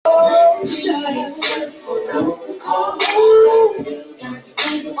Welcome to the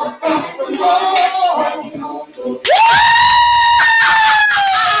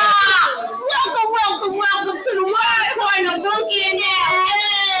Word Corner Bookie and Now.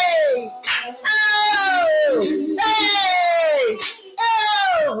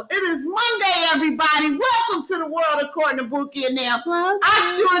 It is Monday, everybody. Welcome to the world according to Bookie and Now.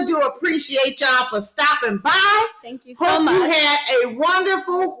 I sure do appreciate y'all for stopping by. Thank you so much. Hope you had a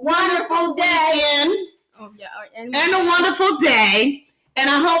wonderful weekend and a wonderful day. And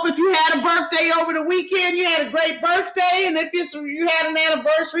I hope if you had a birthday over the weekend, you had a great birthday. And if you had an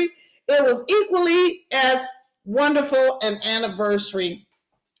anniversary, it was equally as wonderful an anniversary.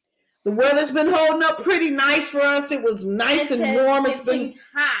 The weather's been holding up pretty nice for us. It was nice and warm. It's been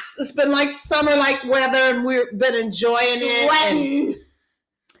hot. It's been like summer-like weather, and we've been enjoying it.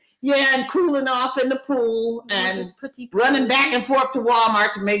 And cooling off in the pool and running back and forth to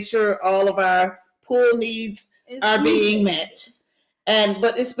Walmart to make sure all of our pool needs are being met.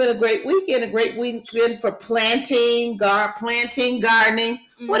 But it's been a great weekend for planting, gardening,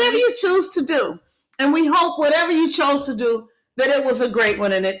 whatever you choose to do. And we hope whatever you chose to do, that it was a great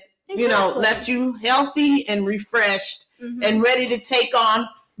one and it, left you healthy and refreshed and ready to take on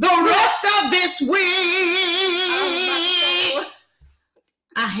the rest of this week.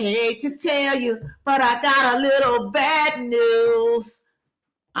 I hate to tell you, but I got a little bad news.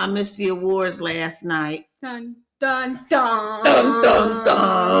 I missed the awards last night. Dun, dun, dun. Dun, dun,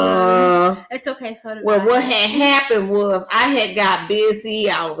 dun. It's okay. So did Well, what had happened was I had got busy.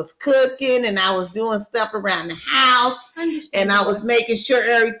 I was cooking and I was doing stuff around the house. And I was making sure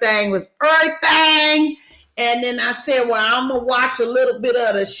everything was everything. And then I said, well, I'm going to watch a little bit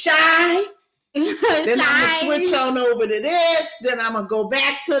of The Shy. Then I'm going to switch on over to this. Then I'm going to go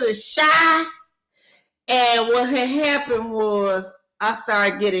back to The Shy. And what had happened was I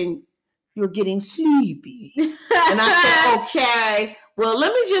started getting sleepy. And I said, okay, well,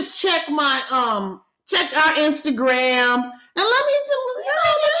 let me just check our Instagram. And let me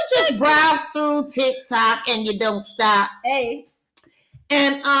just browse through TikTok, and you don't stop. Hey.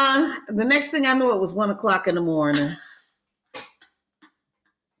 And the next thing I knew, it was 1:00 in the morning.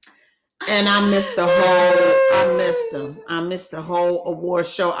 And I missed the whole award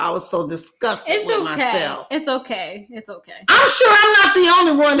show. I was so disgusted with myself. It's okay. I'm sure I'm not the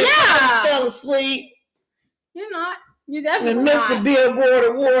only one that fell asleep. You're not. You definitely and missed the Billboard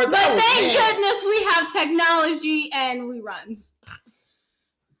Awards. But thank goodness we have technology and reruns.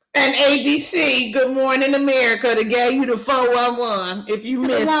 And ABC, Good Morning America, they gave you the 411 if you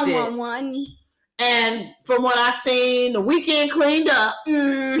missed it. 111. And from what I seen, The Weeknd cleaned up.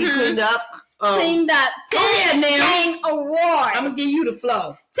 Mm-hmm. He cleaned up. 10 awards. I'm going to give you the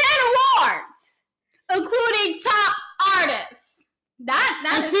flow. 10 awards, including top artists.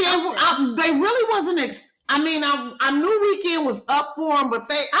 That's they really wasn't. I knew Weeknd was up for him, but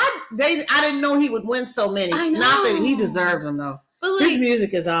I didn't know he would win so many. I know. Not that he deserves them though. But his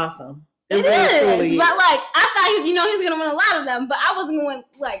music is awesome. It is. But I thought he was gonna win a lot of them, but I wasn't gonna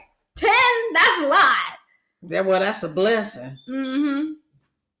win 10. That's a lot. That's a blessing. Mm-hmm.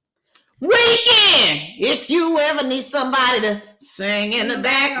 Weeknd, if you ever need somebody to sing in the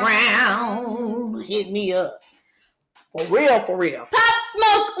background, hit me up. For real. Pop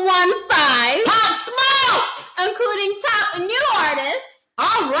Smoke won 5. Pop Smoke! Including top new artists.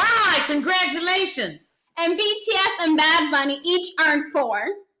 All right, congratulations. And BTS and Bad Bunny each earned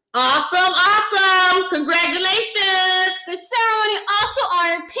 4. Awesome. Congratulations. The ceremony also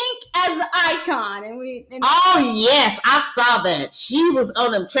honored Pink as the icon. Oh, yes, I saw that. She was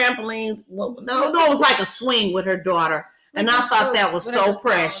on them trampolines. Well, no, it was like a swing with her daughter. And I thought that was so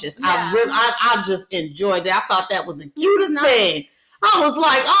precious. Yeah. I just enjoyed it. I thought that was the cutest thing. I was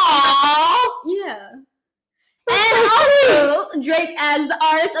like, oh. Yeah. And also, Drake as the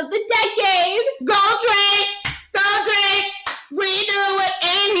artist of the decade. Go Drake. Redo it.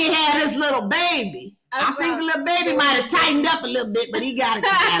 And he had his little baby. I think the little baby might have tightened up a little bit, but he got it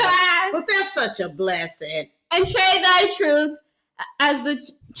together. But that's such a blessing. And Trey Thy Truth as the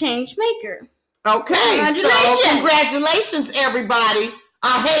change maker. Okay, so congratulations, everybody.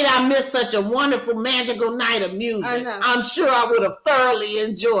 I missed such a wonderful, magical night of music. I know. I'm sure I would have thoroughly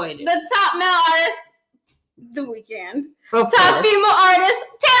enjoyed it. The top male artist, The Weeknd. Top female artist,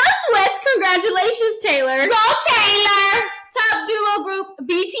 Taylor Swift. Congratulations, Taylor. Go, Taylor. Top duo group,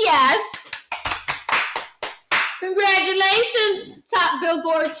 BTS. Congratulations. Top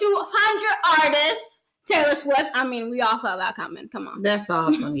Billboard 200 artists, Taylor Swift. We all saw that coming. Come on. That's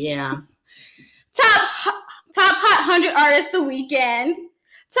awesome, yeah. Top Hot 100 artists, The Weeknd.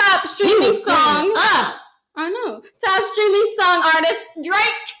 Top streaming song. I know. Top streaming song artist,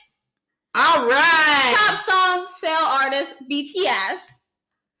 Drake. All right. Top song sale artist, BTS.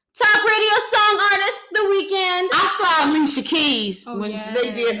 Top radio song artist, The Weeknd. I saw Alicia Keys when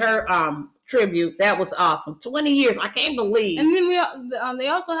they did her tribute. That was awesome. 20 years. I can't believe. And then they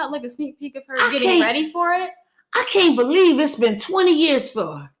also had like a sneak peek of her getting ready for it. I can't believe it's been 20 years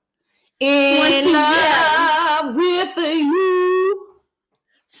for her. In love with you.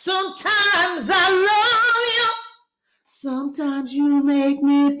 Sometimes I love you. Sometimes you make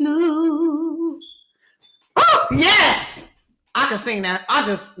me blue. Oh, yes. I can sing that.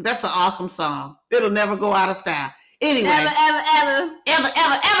 That's an awesome song. It'll never go out of style. Anyway. Ever. Never,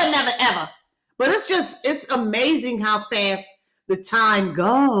 ever. But it's amazing how fast the time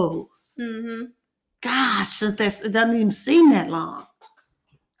goes. Mm-hmm. Gosh, it doesn't even seem that long.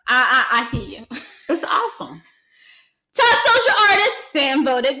 I hear you. It's awesome. Top social artist, fan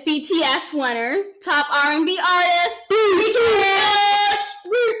voted BTS winner. Top R&B artist, BTS.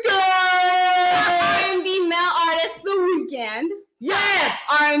 R&B male artist, The Weeknd. Yes.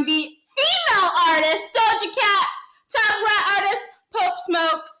 R&B female artist, Doja Cat. Top rap artist, Pop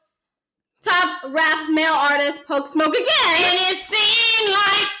Smoke. Top rap male artist, Pop Smoke again. And it seemed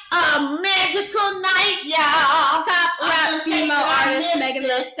like a magical night, y'all. Top rap female artist, Megan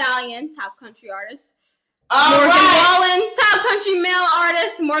Thee Stallion. Top country artist, Morgan Wallen. Top country male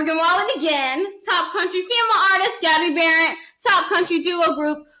artist, Morgan Wallen again. Top country female artist, Gabby Barrett. Top country duo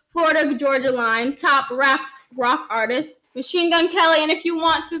group, Florida Georgia Line. Top rock artist, Machine Gun Kelly. And if you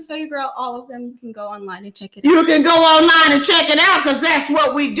want to figure out all of them, you can go online and check it out. You can go online and check it out because that's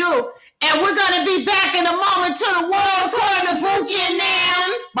what we do. And we're going to be back in a moment to the world according to Bookie and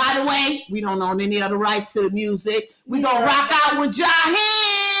Nam. By the way, we don't own any other rights to the music. We're going to rock out with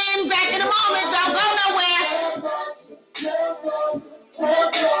Jaheim. Back in a moment. Don't go nowhere.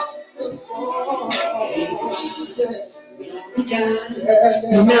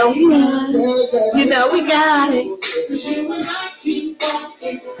 You know we got it. Cause you and I team up,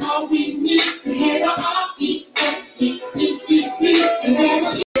 it's all we need to get our T-S-T-E-C-T.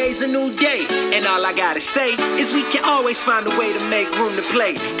 Today's a new day, and all I gotta say is we can always find a way to make room to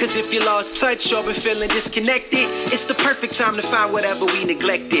play. Cause if you lost touch or been feeling disconnected, it's the perfect time to find whatever we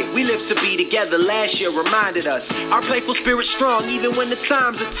neglected. We live to be together, last year reminded us. Our playful spirit strong, even when the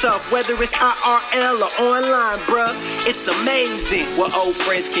times are tough. Whether it's IRL or online, bruh. It's amazing what old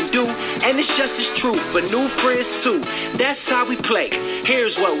friends can do, and it's just as true for new friends too. That's how we play.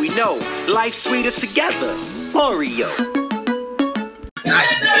 Here's what we know. Life's sweeter together. Oreo.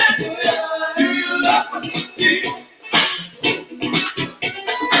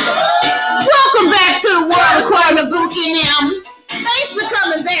 Welcome back to the world according to Bookie and Nam. Thanks for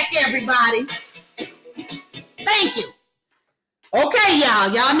coming back, everybody. Thank you. Okay,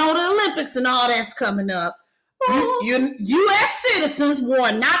 y'all know the Olympics and all that's coming up. U.S. citizens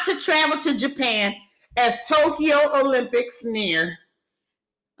warned not to travel to Japan as Tokyo Olympics near.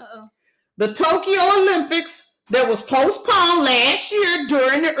 The Tokyo Olympics that was postponed last year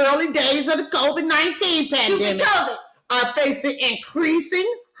during the early days of the COVID-19 pandemic are facing increasing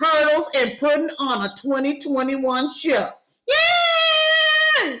hurdles and putting on a 2021 show.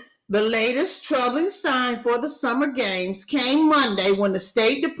 Yay! The latest troubling sign for the Summer Games came Monday when the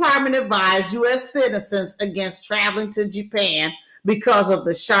State Department advised U.S. citizens against traveling to Japan because of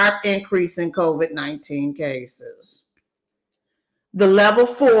the sharp increase in COVID-19 cases. The level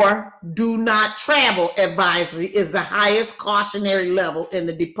 4 do not travel advisory is the highest cautionary level in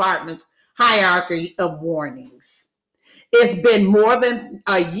the department's hierarchy of warnings. It's been more than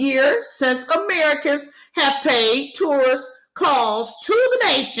a year since Americans have paid tourist calls to the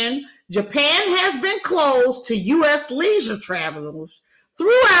nation. Japan has been closed to U.S. leisure travelers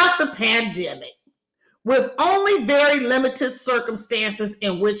throughout the pandemic, with only very limited circumstances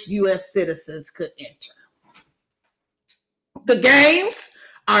in which U.S. citizens could enter. The games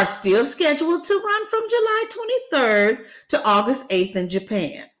are still scheduled to run from July 23rd to August 8th in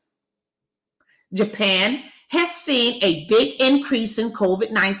Japan. Japan has seen a big increase in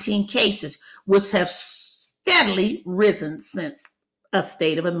COVID-19 cases, which have steadily risen since a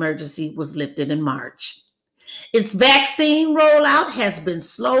state of emergency was lifted in March. Its vaccine rollout has been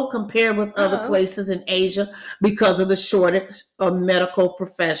slow compared with other places in Asia because of the shortage of medical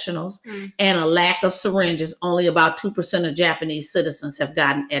professionals and a lack of syringes. Only about 2% of Japanese citizens have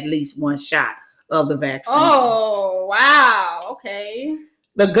gotten at least one shot of the vaccine. Oh, wow. Okay.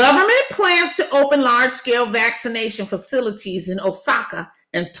 The government plans to open large-scale vaccination facilities in Osaka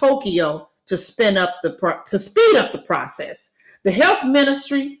and Tokyo to speed up the process. The health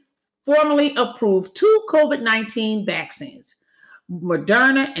ministry formally approved 2 COVID-19 vaccines,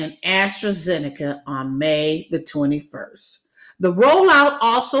 Moderna and AstraZeneca, on May the 21st. The rollout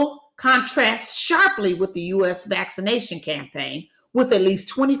also contrasts sharply with the U.S. vaccination campaign, with at least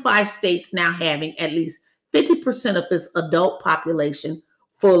 25 states now having at least 50% of its adult population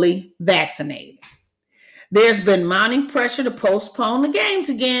fully vaccinated. There's been mounting pressure to postpone the games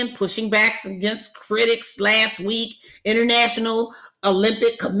again, pushing back against critics. Last week, International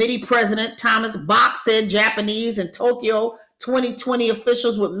Olympic Committee President Thomas Bach said Japanese and Tokyo 2020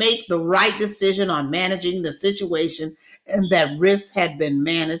 officials would make the right decision on managing the situation and that risks had been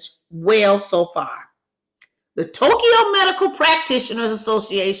managed well so far. The Tokyo Medical Practitioners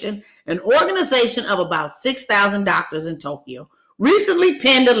Association, an organization of about 6,000 doctors in Tokyo, recently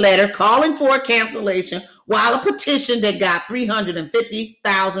penned a letter calling for a cancellation, while a petition that got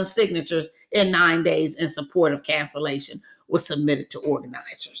 350,000 signatures in 9 days in support of cancellation was submitted to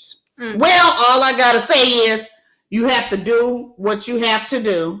organizers. Well, all I got to say is you have to do what you have to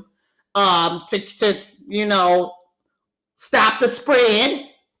do to stop the spread.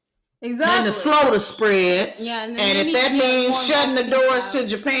 Exactly. And to slow the spread. Yeah, and if that means shutting the doors to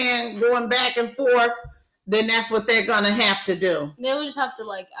Japan, going back and forth, then that's what they're going to have to do. They would just have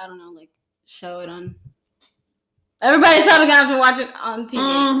to, show it on. Everybody's probably going to have to watch it on TV.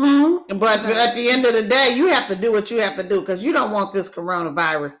 Mm-hmm. But at the end of the day, you have to do what you have to do, because you don't want this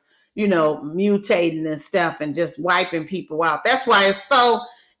coronavirus, mutating and stuff and just wiping people out. That's why it's so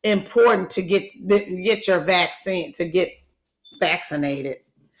important to get your vaccine, to get vaccinated.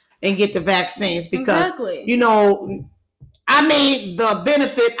 And get the vaccines, because, the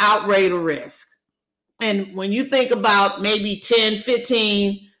benefit outweigh the risk. And when you think about maybe 10,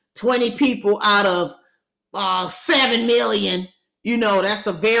 15, 20 people out of 7 million, that's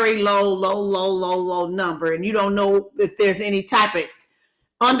a very low number. And you don't know if there's any type of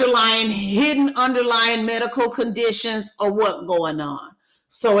hidden underlying medical conditions or what going on.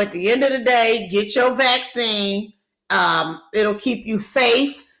 So at the end of the day, get your vaccine. It'll keep you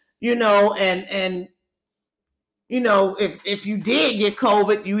safe. If you did get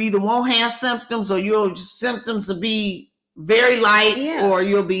COVID, you either won't have symptoms, or your symptoms will be very light, or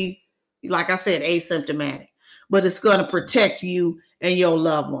you'll be, like I said, asymptomatic. But it's going to protect you and your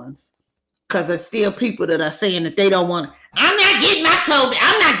loved ones, because there's still people that are saying that they don't want to. I'm not getting my COVID.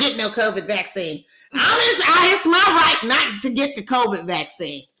 I'm not getting no COVID vaccine. It's my right not to get the COVID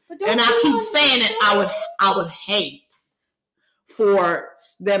vaccine. And I keep saying it. I would hate for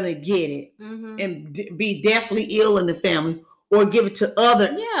them to get it and be deathly ill in the family, or give it to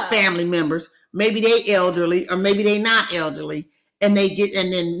other family members. Maybe they elderly, or maybe they not elderly, and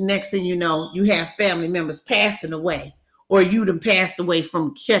then next thing you know, you have family members passing away, or you done passed away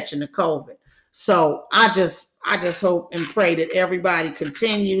from catching the COVID. So I just hope and pray that everybody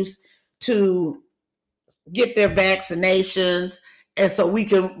continues to get their vaccinations, and so we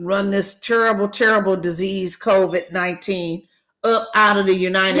can run this terrible, terrible disease, COVID-19, up out of the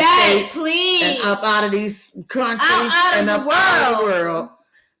United States, please. And up out of these countries, and up out of the world,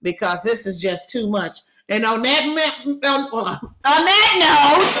 because this is just too much. And on that note, we're going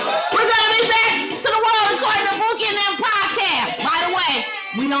to be back to the World According to Bookie and Them podcast. By the way,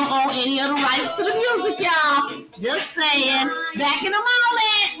 we don't own any other rights to the music, y'all. Just saying. Back in a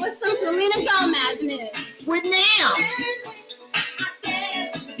moment with some Selena Gomez news. With Nem.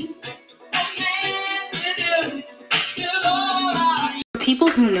 People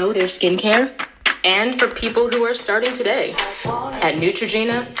who know their skincare, and for people who are starting today. At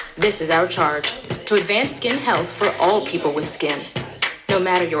Neutrogena, this is our charge: to advance skin health for all people with skin. No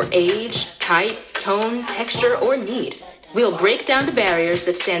matter your age, type, tone, texture, or need, we'll break down the barriers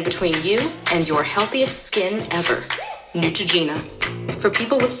that stand between you and your healthiest skin ever. Neutrogena, for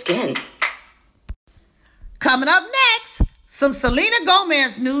people with skin. Coming up next, some Selena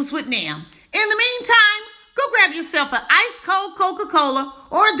Gomez news with Nem. In the meantime, go grab yourself an ice cold Coca-Cola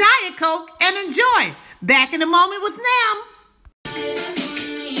or a Diet Coke and enjoy. Back in a moment with Nem.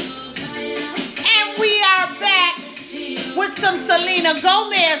 And we are back with some Selena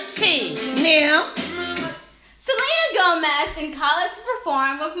Gomez tea. Nem. Selena Gomez in college to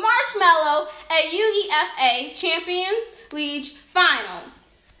perform with Marshmello at UEFA Champions League Final.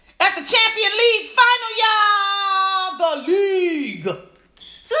 At the Champions League Final, y'all, the league.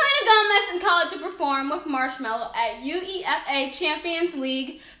 Selena Gomez in college to perform with Marshmello at UEFA Champions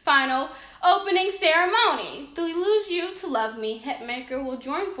League Final opening ceremony. The Lose You to Love Me hitmaker will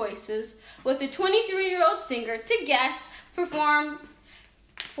join voices with the 23-year-old singer to guest perform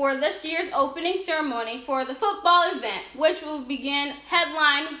for this year's opening ceremony for the football event, which will begin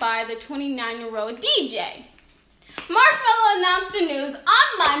headlined by the 29-year-old DJ. Marshmello announced the news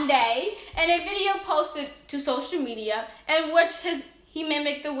on Monday in a video posted to social media in which he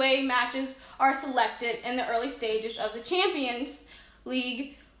mimicked the way matches are selected in the early stages of the Champions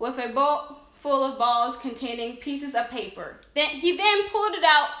League with a bowl full of balls containing pieces of paper. He then pulled it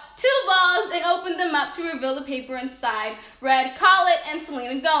out 2 balls and opened them up to reveal the paper inside read Khaled and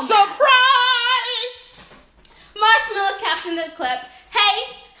Selena Gomez. Surprise! Marshmallow captioned the clip,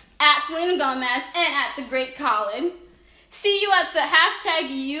 "Hey, at Selena Gomez and at the great Khaled. See you at the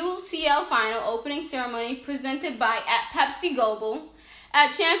 #UCL final opening ceremony presented by at Pepsi Global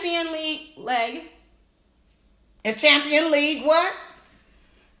at Champion League leg. And Champion League what?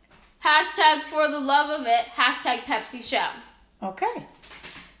 #for the love of it, #Pepsi show." Okay.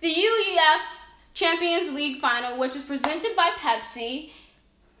 The UEF Champions League final, which is presented by Pepsi,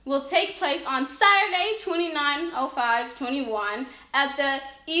 will take place on Saturday, 29/05/21 at the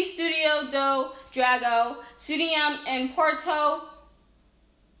Estadio do Dragão Stadium in Porto,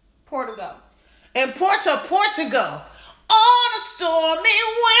 Portugal. In Portugal. On a stormy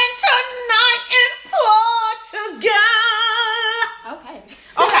winter night in Portugal. Okay.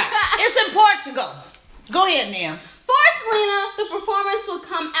 It's in Portugal. Go ahead, Nia. For Selena, the performance will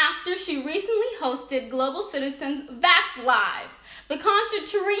come after she recently hosted Global Citizens Vax Live, the concert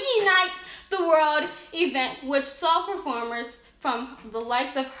to reunite the world event, which saw performers from the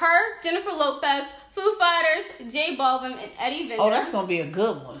likes of her, Jennifer Lopez, Foo Fighters, J Balvin, and Eddie Vedder. Oh, that's going to be a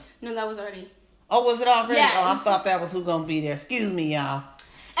good one. No, that was already. Oh, was it already? Yes. Oh, I thought that was who's going to be there. Excuse me, y'all.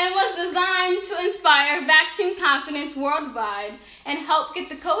 And was designed to inspire vaccine confidence worldwide and help get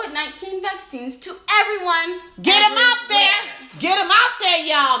the COVID-19 vaccines to everyone. Get them out there. Get them out there,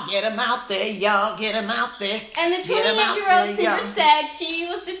 y'all. Get them out there, y'all. Get them out there. And the 28-year-old singer said she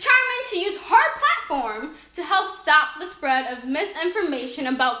was determined to use her platform to help stop the spread of misinformation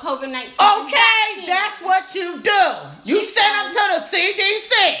about COVID-19. Okay, vaccines. that's what you do. You send them to the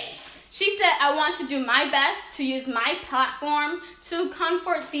CDC. She said, "I want to do my best to use my platform to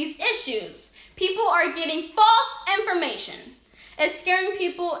comfort these issues. People are getting false information. It's scaring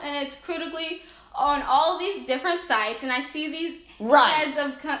people, and it's critically on all these different sites. And I see these heads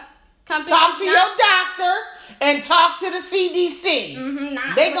of companies. Talk to your doctor and talk to the CDC.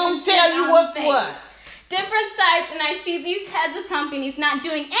 They're going to tell you what's what. Different sites, and I see these heads of companies not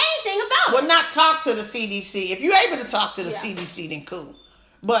doing anything about it." Well, not talk to the CDC. If you're able to talk to the CDC, then cool.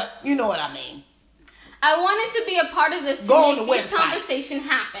 But you know what I mean. "I wanted to be a part of this to make this conversation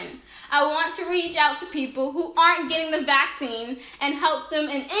happen. I want to reach out to people who aren't getting the vaccine and help them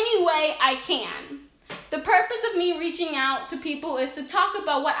in any way I can. The purpose of me reaching out to people is to talk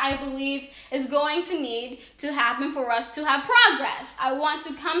about what I believe is going to need to happen for us to have progress. I want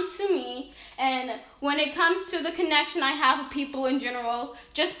to come to me, and when it comes to the connection I have with people in general,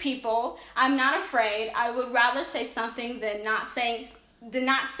 just people, I'm not afraid. I would rather say something than not say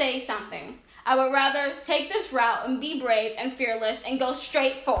something. I would rather take this route and be brave and fearless and go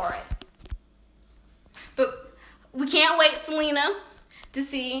straight for it." But we can't wait, Selena, to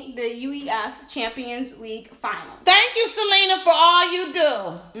see the UEF Champions League final. Thank you, Selena, for all you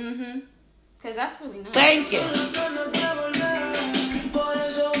do. Because that's really nice. Thank you.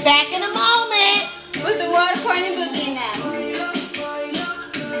 Back in a moment. With the World According to Boogie now.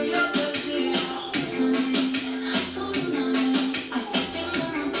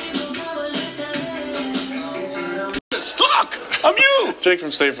 Look, I'm you! Jake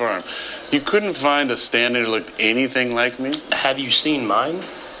from State Farm. You couldn't find a stand-in who looked anything like me? Have you seen mine?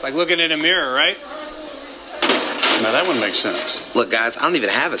 It's like looking in a mirror, right? Now that wouldn't make sense. Look, guys, I don't even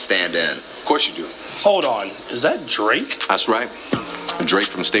have a stand-in. Of course you do. Hold on. Is that Drake? That's right. Drake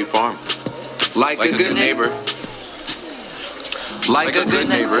from State Farm. Like a good neighbor. Like a good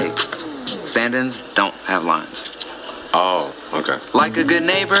neighbor. Stand-ins don't have lines. Oh, okay. Like a good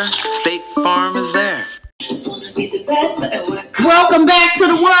neighbor, State Farm is there. Welcome back to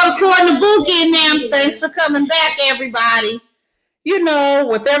the World According to Boogie and them. Thanks for coming back, everybody. You know,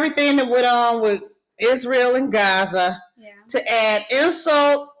 with everything that went on with Israel and Gaza, to add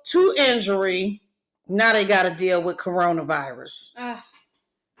insult to injury, now they got to deal with coronavirus.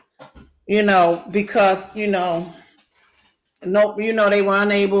 You know, because, they were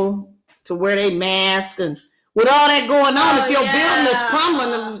unable to wear their mask, and with all that going on, if your building is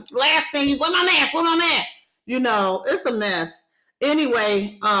crumbling, the last thing, where my mask, it's a mess.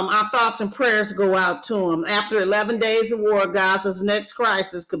 Anyway, our thoughts and prayers go out to them. After 11 days of war, Gaza's next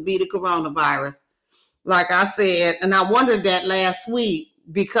crisis could be the coronavirus. Like I said, and I wondered that last week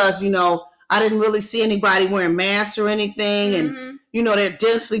because, I didn't really see anybody wearing masks or anything. And, they're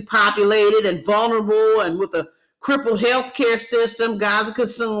densely populated and vulnerable, and with a crippled healthcare system, Gaza could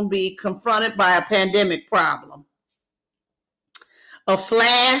soon be confronted by a pandemic problem. A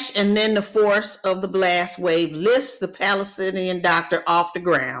flash and then the force of the blast wave lifts the Palestinian doctor off the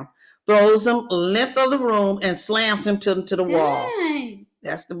ground, throws him length of the room, and slams him to the wall.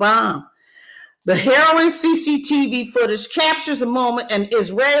 That's the bomb. The harrowing CCTV footage captures a moment an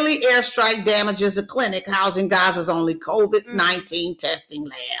Israeli airstrike damages a clinic housing Gaza's only COVID-19 testing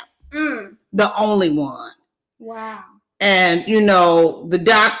lab. The only one. Wow. And, the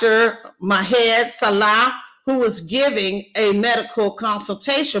doctor, Mahed Salah, who was giving a medical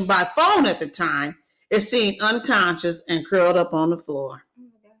consultation by phone at the time, is seen unconscious and curled up on the floor. Oh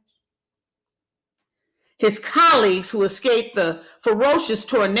my gosh. His colleagues who escaped the ferocious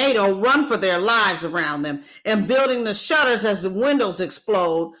tornado run for their lives around them, and building the shutters as the windows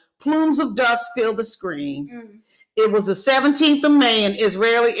explode, plumes of dust fill the screen. It was the 17th of May, and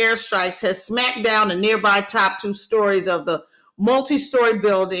Israeli airstrikes had smacked down the nearby top 2 stories of the multi-story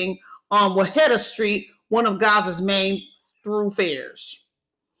building on Waheda Street, one of Gaza's main thoroughfares.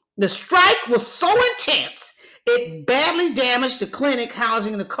 The strike was so intense, it badly damaged the clinic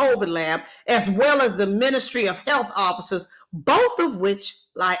housing the COVID lab, as well as the Ministry of Health offices, both of which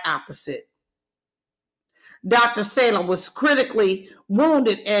lie opposite. Dr. Salah was critically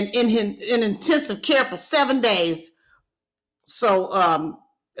wounded and in intensive care for 7 days. So,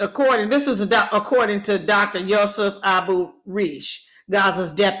 according to Dr. Yosef Abu Rish,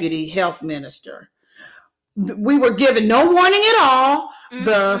 Gaza's deputy health minister. We were given no warning at all.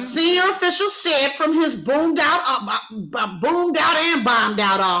 The senior official said from his boomed out and bombed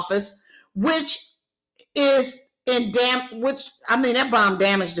out office, that bomb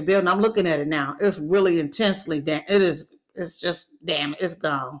damaged the building. I'm looking at it now. It's really intensely damaged. It's just damn. It's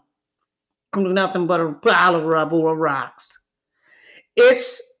gone. Nothing but a pile of rubble or rocks.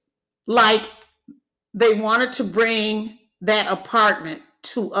 It's like they wanted to bring that apartment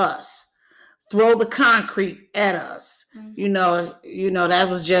to us, throw the concrete at us. That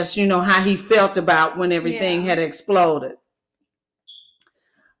was just, how he felt about when everything had exploded.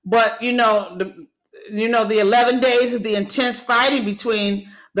 But, the 11 days of the intense fighting between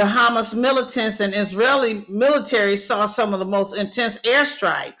the Hamas militants and Israeli military saw some of the most intense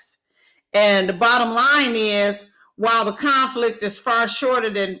airstrikes. And the bottom line is, while the conflict is far shorter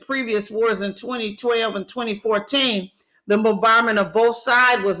than previous wars in 2012 and 2014, the bombardment of both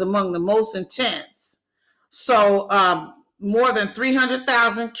sides was among the most intense. So more than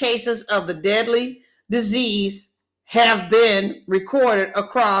 300,000 cases of the deadly disease have been recorded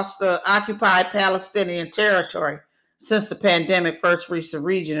across the occupied Palestinian territory since the pandemic first reached the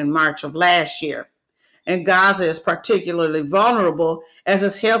region in March of last year. And Gaza is particularly vulnerable as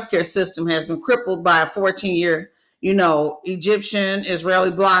its healthcare system has been crippled by a 14-year,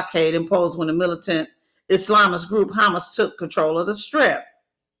 Egyptian-Israeli blockade imposed when the militant Islamist group Hamas took control of the Strip.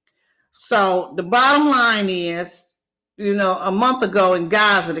 So the bottom line is, a month ago in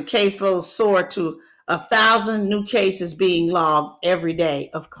Gaza, the caseload soared to 1,000 new cases being logged every day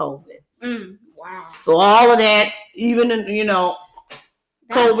of COVID. Wow. So all of that, even,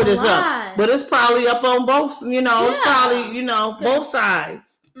 COVID is up. But it's probably up on both, it's probably, both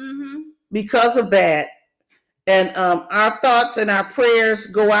sides because of that. And our thoughts and our prayers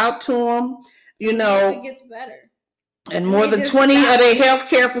go out to them, It gets better. And more than 20 of their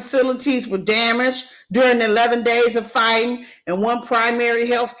healthcare facilities were damaged during the 11 days of fighting, and one primary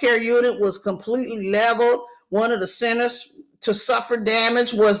healthcare unit was completely leveled. One of the centers to suffer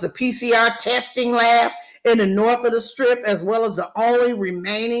damage was the PCR testing lab in the north of the Strip, as well as the only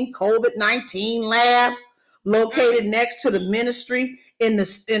remaining COVID-19 lab located next to the ministry in the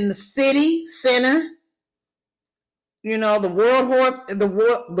city center. The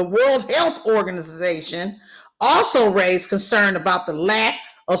World Health Organization also raised concern about the lack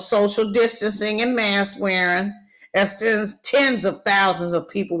of social distancing and mask wearing, as tens of thousands of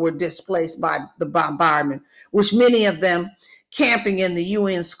people were displaced by the bombardment, which many of them camping in the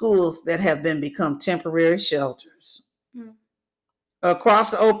UN schools that have become temporary shelters. Across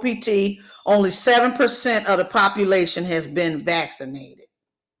the OPT, only 7% of the population has been vaccinated.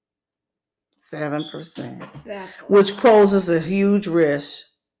 7%, which poses a huge risk.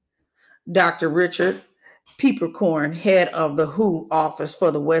 Dr. Richard Peppercorn, head of the WHO office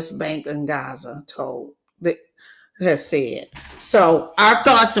for the West Bank and Gaza, has said. So our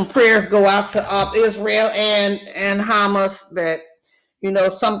thoughts and prayers go out to Israel and Hamas that,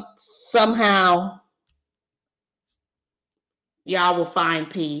 somehow y'all will find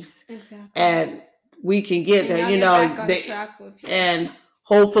peace. Exactly. And we can get that, and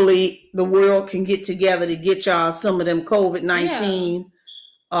hopefully the world can get together to get y'all some of them COVID-19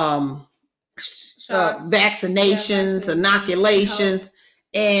 vaccinations, inoculations,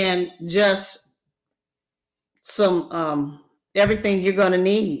 and just some everything you're going to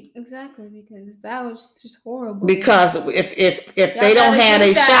need. Exactly, because that was just horrible. Because if they don't have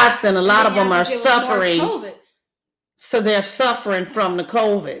their shots, then a lot of them are suffering So they're suffering from the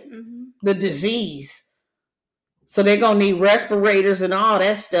COVID, the disease. So they're going to need respirators and all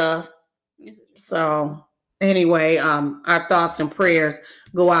that stuff. So anyway, our thoughts and prayers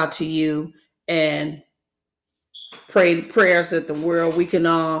go out to you, and pray prayers that the world, we can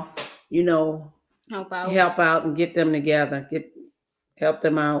all, help out and get them together, help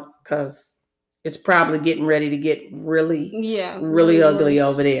them out, because it's probably getting ready to get really ugly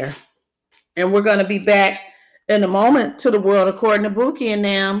over there. And we're going to be back in a moment to the world according to Buki and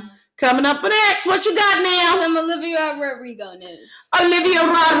them. Coming up with X, what you got now? Some Olivia Rodrigo news. Olivia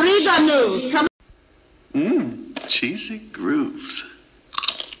Rodrigo news. Cheesy grooves.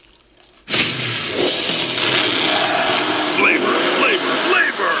 Flavor.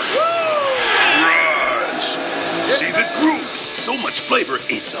 Crunch. She's the grooves. So much flavor,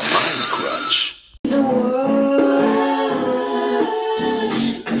 it's a mind crunch.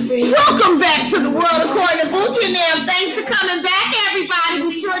 Welcome back to the world according to Buki and them. Thanks for coming back, everybody.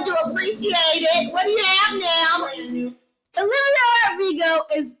 We sure do appreciate it. What do you have now? Olivia Rodrigo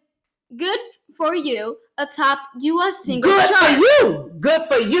is Good For You, a top U.S. single Good chart. for you. Good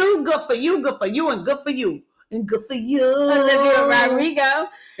for you. Good for you. Good for you. And good for you. And good for you. Olivia Rodrigo.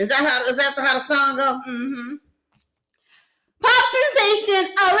 Is that how the song go? Mm-hmm. Pop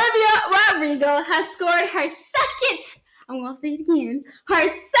sensation Olivia Rodrigo has scored her second, I'm going to say it again, her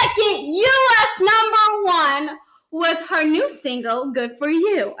second U.S. #1 with her new single, Good For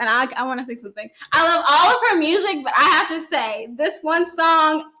You. And I want to say something. I love all of her music, but I have to say, this one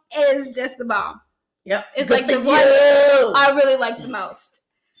song is just the bomb. Yep. It's like the one I really like the most.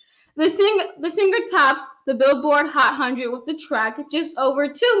 The singer tops the Billboard Hot 100 with the track just over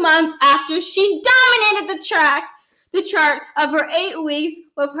 2 months after she dominated the chart of her 8 weeks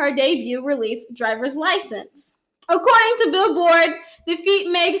with her debut release, Driver's License. According to Billboard, the feat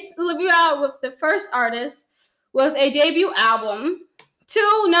makes Olivia with the first artist with a debut album to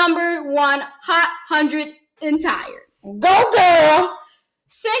 #1 Hot 100 entires. Go, girl!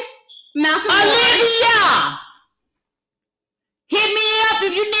 6, Malcolm Olivia! Hit me up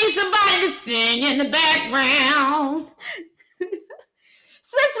if you need somebody to sing in the background.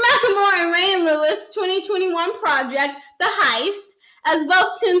 Since Macklemore and Ray Lewis' 2021 project, The Heist, as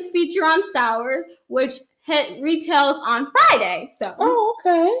both tunes feature on Sour, which hit retails on Friday. So,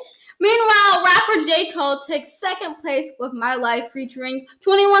 okay. Meanwhile, rapper J. Cole takes second place with My Life featuring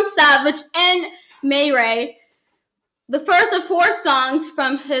 21 Savage and May Ray, the first of 4 songs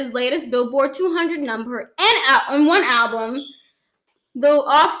from his latest Billboard 200 number and one album. Though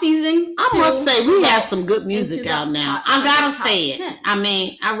off-season, I must say we have some good music out now. I gotta say it. 10. I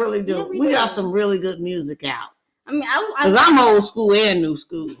mean, I really do. Yeah, we got some really good music out. I mean, because I'm old school and new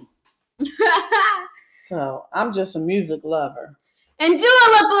school. So I'm just a music lover. And Dua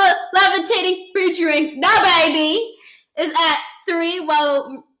Lipa Levitating featuring Da Baby is at 3,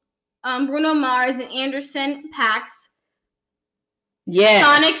 while Bruno Mars and Anderson .Paak's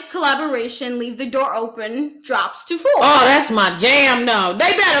Sonic collaboration, Leave the Door Open, drops to 4. Oh, that's my jam, though.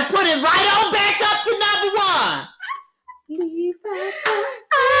 They better put it right on back up to #1. Leave the door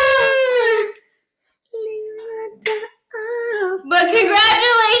open. But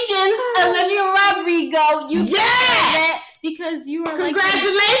congratulations, Olivia Rodrigo. You deserve it because you are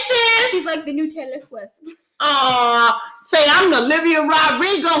congratulations. She's like the new Taylor Swift. Say I'm the Olivia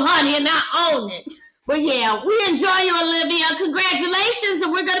Rodrigo, honey, and I own it. But yeah, we enjoy you, Olivia. Congratulations,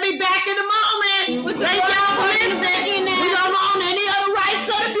 and we're gonna be back in a moment. Thank y'all for listening. We don't own any other rights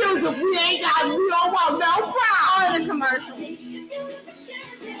to the music. We don't want no problem. Or the commercials.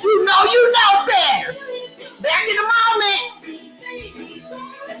 You know better. Back in a moment.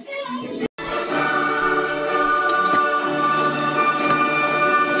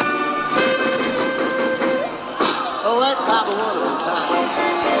 Oh, let's have a wonderful time.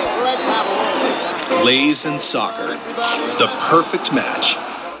 Let's have a wonderful time. Lays and soccer, the perfect match.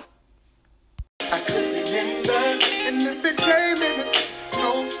 I could remember, and if it came in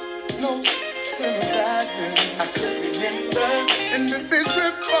no, in a bad way. I could remember, and if it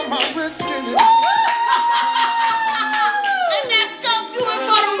slipped from my wrist in it. And let's go do it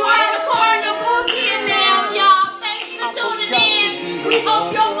for the world according to Buki and them, y'all. Thanks for tuning in. We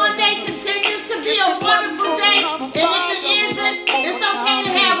hope your Monday continues to be a wonderful day. And if it isn't, it's okay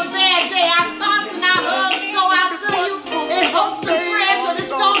to have a bad day. Our thoughts and our hugs go out to you in hopes and prayers of this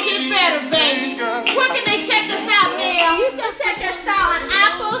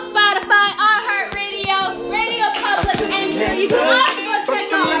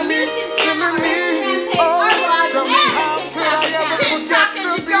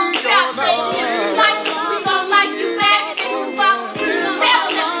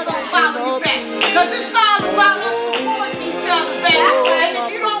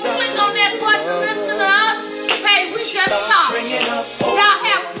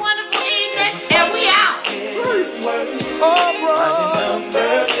Finding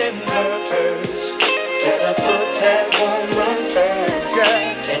numbers in her purse. Better put that woman first.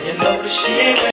 Yeah. And you know that she ain't